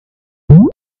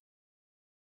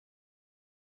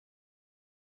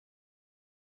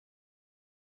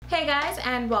Hey guys,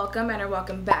 and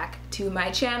welcome back to my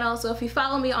channel. So if you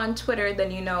follow me on Twitter, then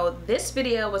you know this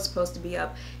video was supposed to be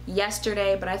up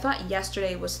yesterday, but I thought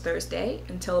yesterday was Thursday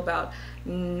until about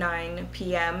 9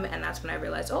 p.m. and that's when I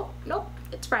realized, oh nope,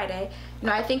 it's Friday. You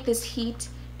know, I think this heat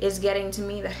is getting to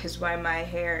me. That is why my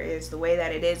hair is the way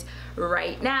that it is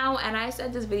right now, and I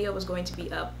said this video was going to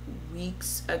be up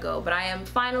weeks ago, but I am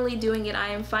finally doing it. I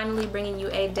am finally bringing you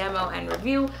a demo and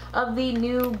review of the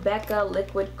new Becca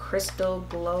Liquid Crystal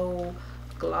Glow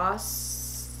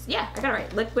Gloss. Yeah, I got it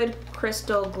right. Liquid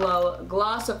Crystal Glow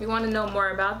Gloss. So if you want to know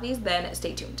more about these, then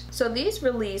stay tuned. So these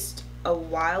released a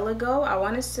while ago. I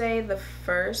want to say the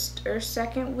first or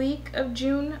second week of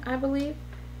June, I believe.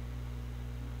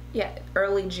 Yeah,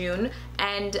 early June,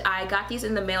 and I got these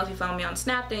in the mail. If you follow me on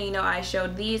Snap, then you know I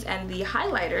showed these and the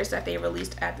highlighters that they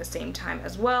released at the same time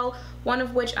as well, one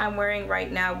of which I'm wearing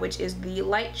right now, which is the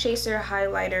Light Chaser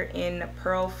highlighter in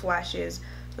Pearl Flashes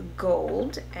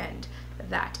Gold, and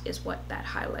that is what that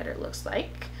highlighter looks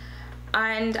like.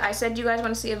 And I said you guys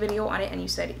want to see a video on it, and you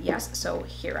said yes, so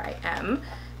here I am.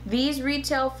 These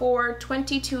retail for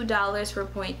 $22 for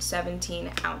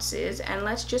 0.17 ounces, and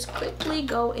let's just quickly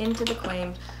go into the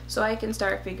claims so I can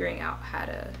start figuring out how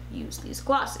to use these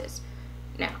glosses.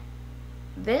 Now,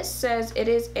 this says it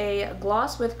is a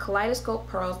gloss with kaleidoscope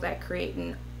pearls that create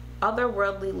an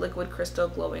otherworldly liquid crystal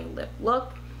glowing lip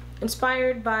look.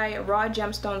 Inspired by raw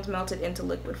gemstones melted into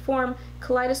liquid form,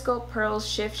 kaleidoscope pearls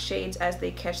shift shades as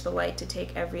they catch the light to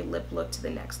take every lip look to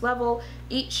the next level.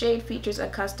 Each shade features a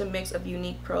custom mix of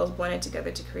unique pearls blended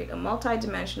together to create a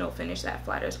multi-dimensional finish that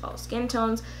flatters all skin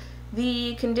tones.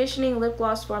 The conditioning lip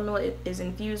gloss formula is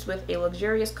infused with a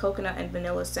luxurious coconut and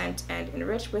vanilla scent and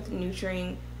enriched with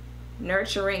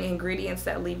nurturing ingredients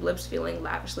that leave lips feeling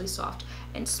lavishly soft.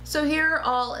 And so here are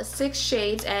all 6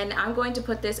 shades, and I'm going to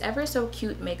put this ever so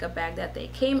cute makeup bag that they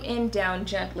came in down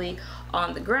gently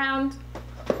on the ground.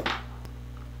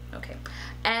 Okay,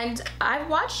 and I've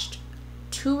watched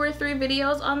 2 or 3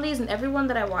 videos on these, and everyone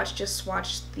that I watched just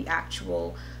swatched the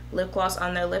actual lip gloss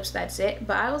on their lips, that's it.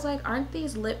 But I was like, aren't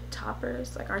these lip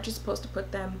toppers? Like, aren't you supposed to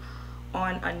put them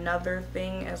on another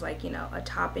thing as, like, you know, a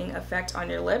topping effect on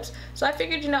your lips? So I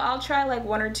figured, you know, I'll try like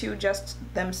 1 or 2 just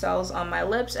themselves on my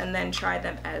lips and then try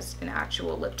them as an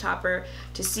actual lip topper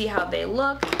to see how they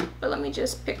look. But let me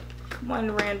just pick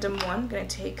one random one. I'm gonna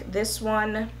take this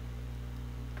one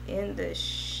in the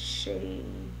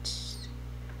shade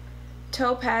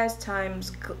Topaz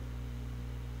times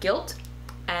Gilt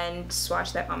and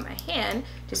swatch that on my hand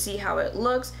to see how it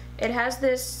looks. It has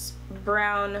this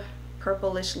brown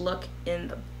purplish look in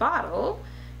the bottle,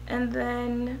 and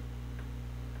then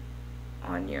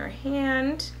on your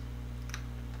hand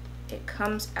it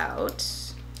comes out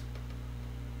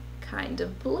kind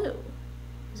of blue.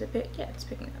 Is it yeah, it's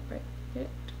picking up, right? Okay.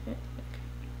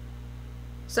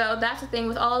 So that's the thing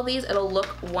with all of these, it'll look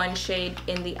one shade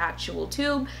in the actual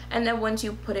tube, and then once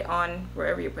you put it on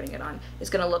wherever you're putting it on, it's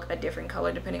gonna look a different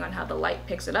color depending on how the light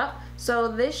picks it up. So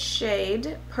this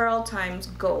shade, Pearl times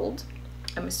Gold,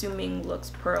 I'm assuming looks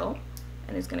pearl,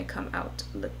 and is going to come out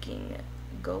looking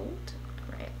gold.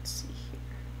 Right, let's see here.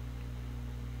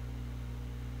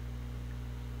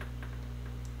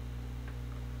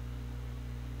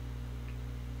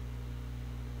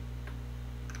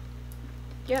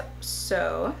 Yep,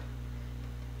 so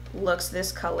looks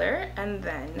this color, and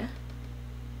then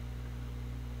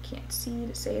can't see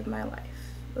to save my life.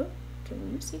 Oh,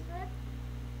 can you see that?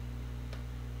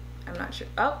 I'm not sure.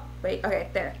 Oh, wait, okay,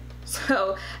 there.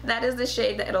 So that is the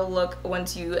shade that it'll look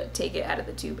once you take it out of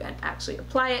the tube and actually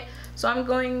apply it. So I'm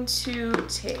going to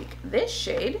take this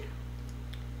shade,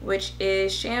 which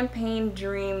is Champagne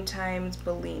Dream times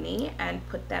Bellini, and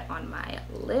put that on my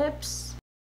lips.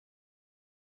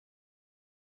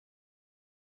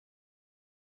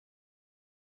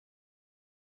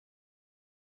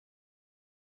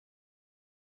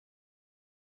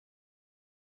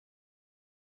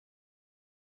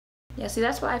 Yeah, see,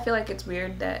 that's why I feel like it's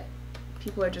weird that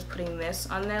people are just putting this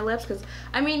on their lips, because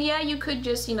I mean, yeah, you could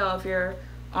just, you know, if you're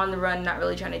on the run not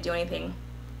really trying to do anything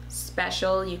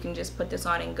special, you can just put this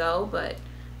on and go, but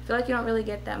I feel like you don't really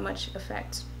get that much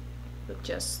effect with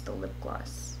just the lip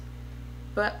gloss.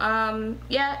 But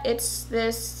yeah, it's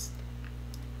this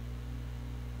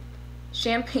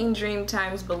Champagne Dream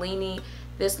times Bellini.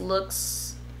 This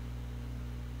looks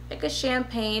like a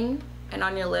champagne, and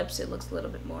on your lips it looks a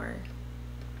little bit more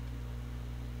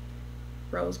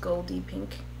rose goldy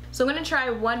pink. So I'm going to try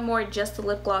one more just the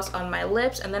lip gloss on my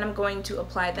lips, and then I'm going to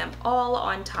apply them all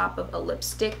on top of a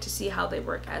lipstick to see how they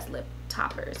work as lip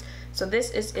toppers. So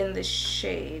this is in the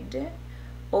shade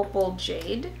Opal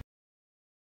Jade.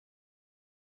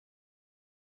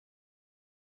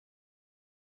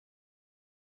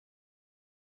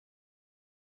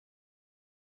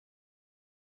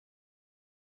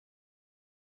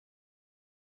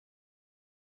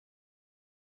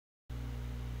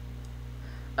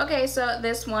 Okay, so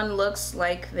this one looks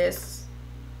like this,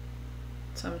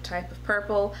 some type of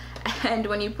purple, and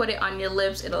when you put it on your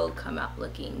lips, it'll come out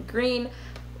looking green,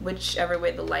 whichever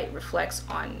way the light reflects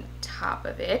on top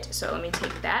of it. So let me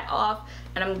take that off,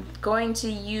 and I'm going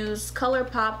to use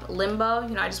ColourPop Limbo.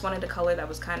 You know, I just wanted a color that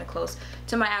was kind of close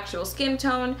to my actual skin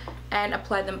tone, and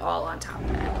apply them all on top.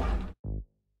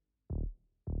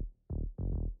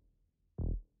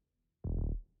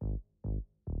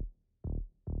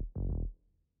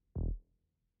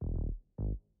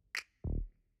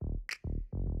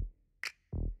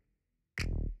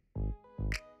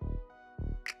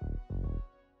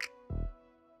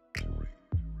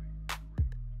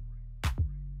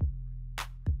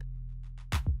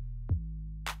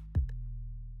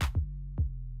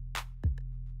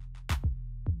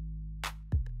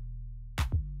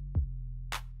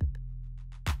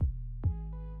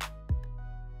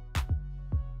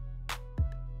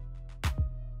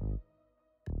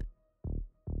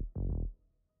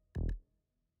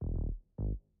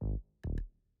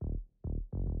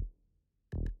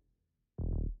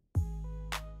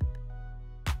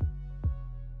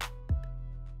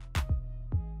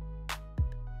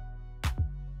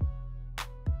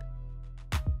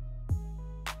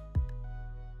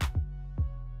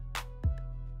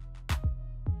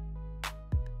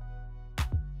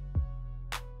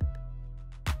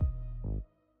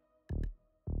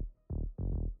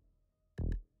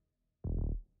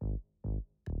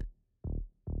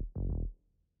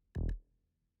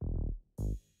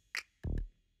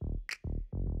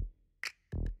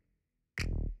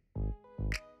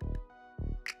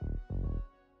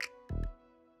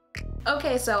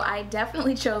 Okay, so I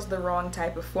definitely chose the wrong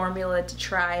type of formula to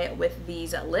try with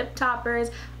these lip toppers.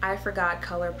 I forgot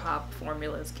ColourPop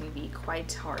formulas can be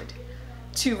quite hard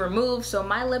to remove, so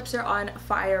my lips are on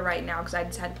fire right now because I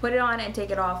just had to put it on and take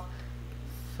it off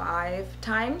 5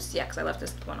 times. Yeah, because I left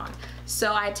this one on.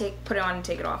 So I put it on and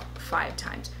take it off 5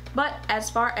 times. But as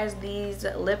far as these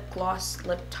lip gloss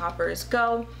lip toppers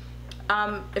go,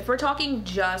 if we're talking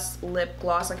just lip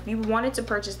gloss, like if you wanted to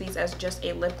purchase these as just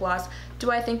a lip gloss,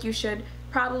 do I think you should?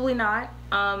 Probably not.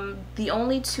 The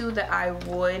only two that I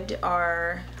would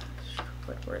are,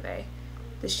 what were they?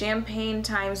 The Champagne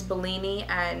times Bellini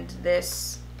and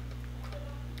this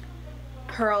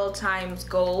Pearl times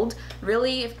Gold.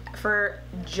 Really, for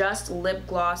just lip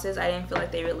glosses, I didn't feel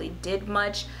like they really did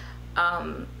much.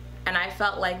 And I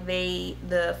felt like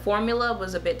the formula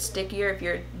was a bit stickier if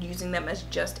you're using them as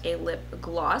just a lip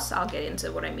gloss. I'll get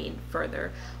into what I mean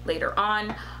further later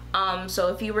on. So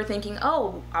if you were thinking,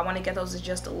 oh, I want to get those as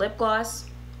just a lip gloss,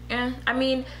 I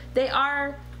mean, they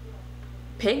are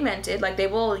pigmented. Like, they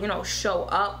will, you know, show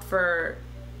up for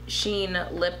sheen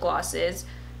lip glosses,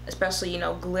 especially, you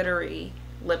know, glittery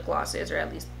lip glosses, or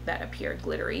at least that appear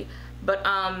glittery. But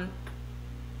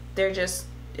they're just,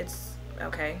 it's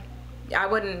okay. I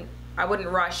wouldn't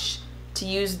rush to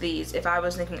use these if I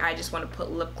was thinking I just want to put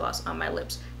lip gloss on my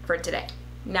lips for today.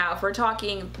 Now, if we're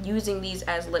talking using these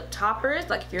as lip toppers,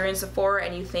 like if you're in Sephora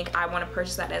and you think I want to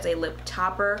purchase that as a lip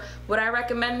topper, would I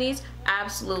recommend these?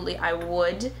 Absolutely, I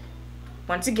would.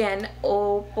 Once again,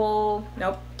 Pearl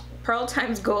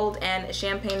times Gold and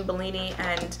Champagne Bellini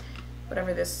and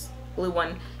whatever this blue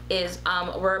one is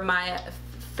were my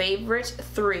favorite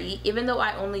 3, even though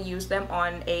I only used them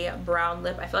on a brown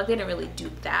lip. I feel like they didn't really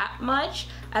do that much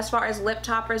as far as lip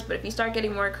toppers, but if you start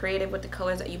getting more creative with the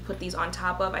colors that you put these on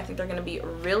top of, I think they're going to be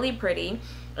really pretty.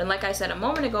 And like I said a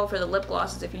moment ago, for the lip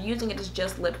glosses, if you're using it as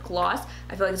just lip gloss,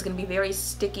 I feel like it's going to be very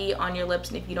sticky on your lips,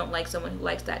 and if you don't like someone who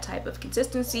likes that type of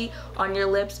consistency on your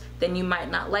lips, then you might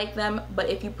not like them. But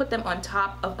if you put them on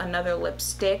top of another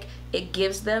lipstick, it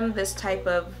gives them this type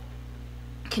of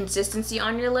consistency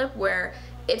on your lip where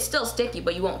it's still sticky,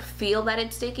 but you won't feel that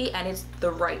it's sticky, and it's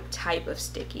the right type of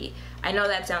sticky. I know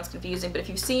that sounds confusing, but if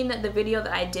you've seen the video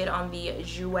that I did on the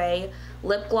Jouer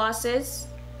lip glosses,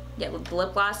 the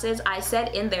lip glosses, I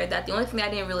said in there that the only thing I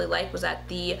didn't really like was that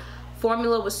the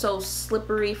formula was so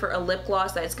slippery for a lip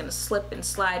gloss that it's going to slip and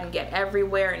slide and get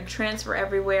everywhere and transfer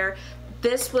everywhere.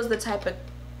 This was the type of,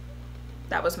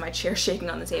 that was my chair shaking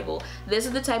on the table. This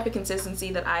is the type of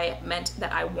consistency that I meant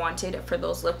that I wanted for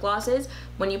those lip glosses.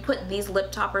 When you put these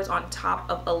lip toppers on top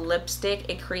of a lipstick,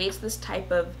 it creates this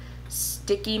type of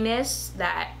stickiness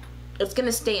that it's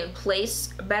gonna stay in place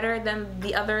better than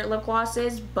the other lip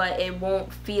glosses, but it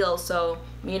won't feel so,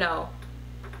 you know,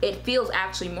 it feels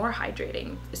actually more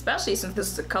hydrating, especially since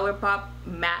this is a ColourPop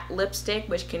matte lipstick,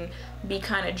 which can be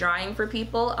kind of drying for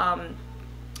people.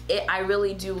 I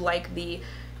really do like the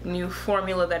new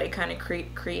formula that it kind of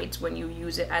creates when you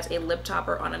use it as a lip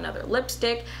topper on another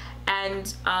lipstick.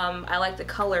 And I like the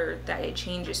color that it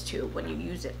changes to when you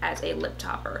use it as a lip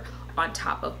topper on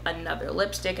top of another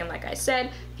lipstick. And like I said,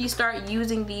 if you start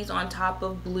using these on top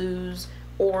of blues,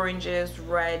 oranges,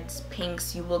 reds,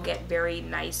 pinks, you will get very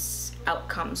nice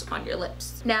outcomes on your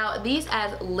lips. Now, these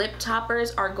as lip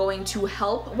toppers are going to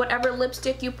help whatever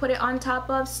lipstick you put it on top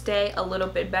of stay a little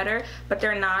bit better, but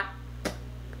they're not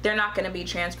going to be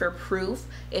transfer proof.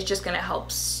 It's just going to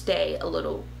help stay a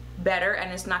little better,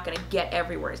 and it's not going to get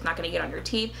everywhere. It's not going to get on your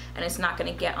teeth, and it's not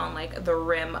going to get on like the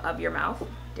rim of your mouth.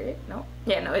 Did it? No.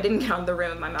 Yeah, no, it didn't get on the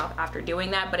rim of my mouth after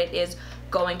doing that, but it is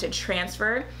going to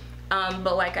transfer.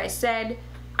 But like I said,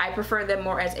 I prefer them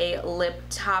more as a lip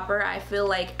topper. I feel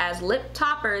like as lip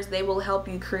toppers, they will help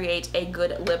you create a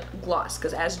good lip gloss,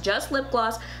 because as just lip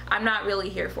gloss, I'm not really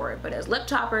here for it, but as lip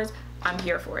toppers, I'm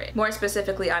here for it. More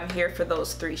specifically, I'm here for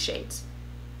those 3 shades.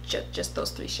 Just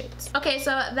those 3 shades. Okay, so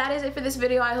that is it for this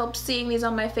video. I hope seeing these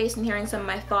on my face and hearing some of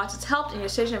my thoughts has helped in your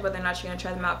decision of whether or not you're gonna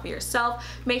try them out for yourself.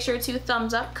 Make sure to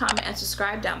thumbs up, comment, and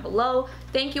subscribe down below.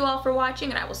 Thank you all for watching,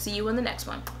 and I will see you in the next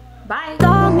one. Bye.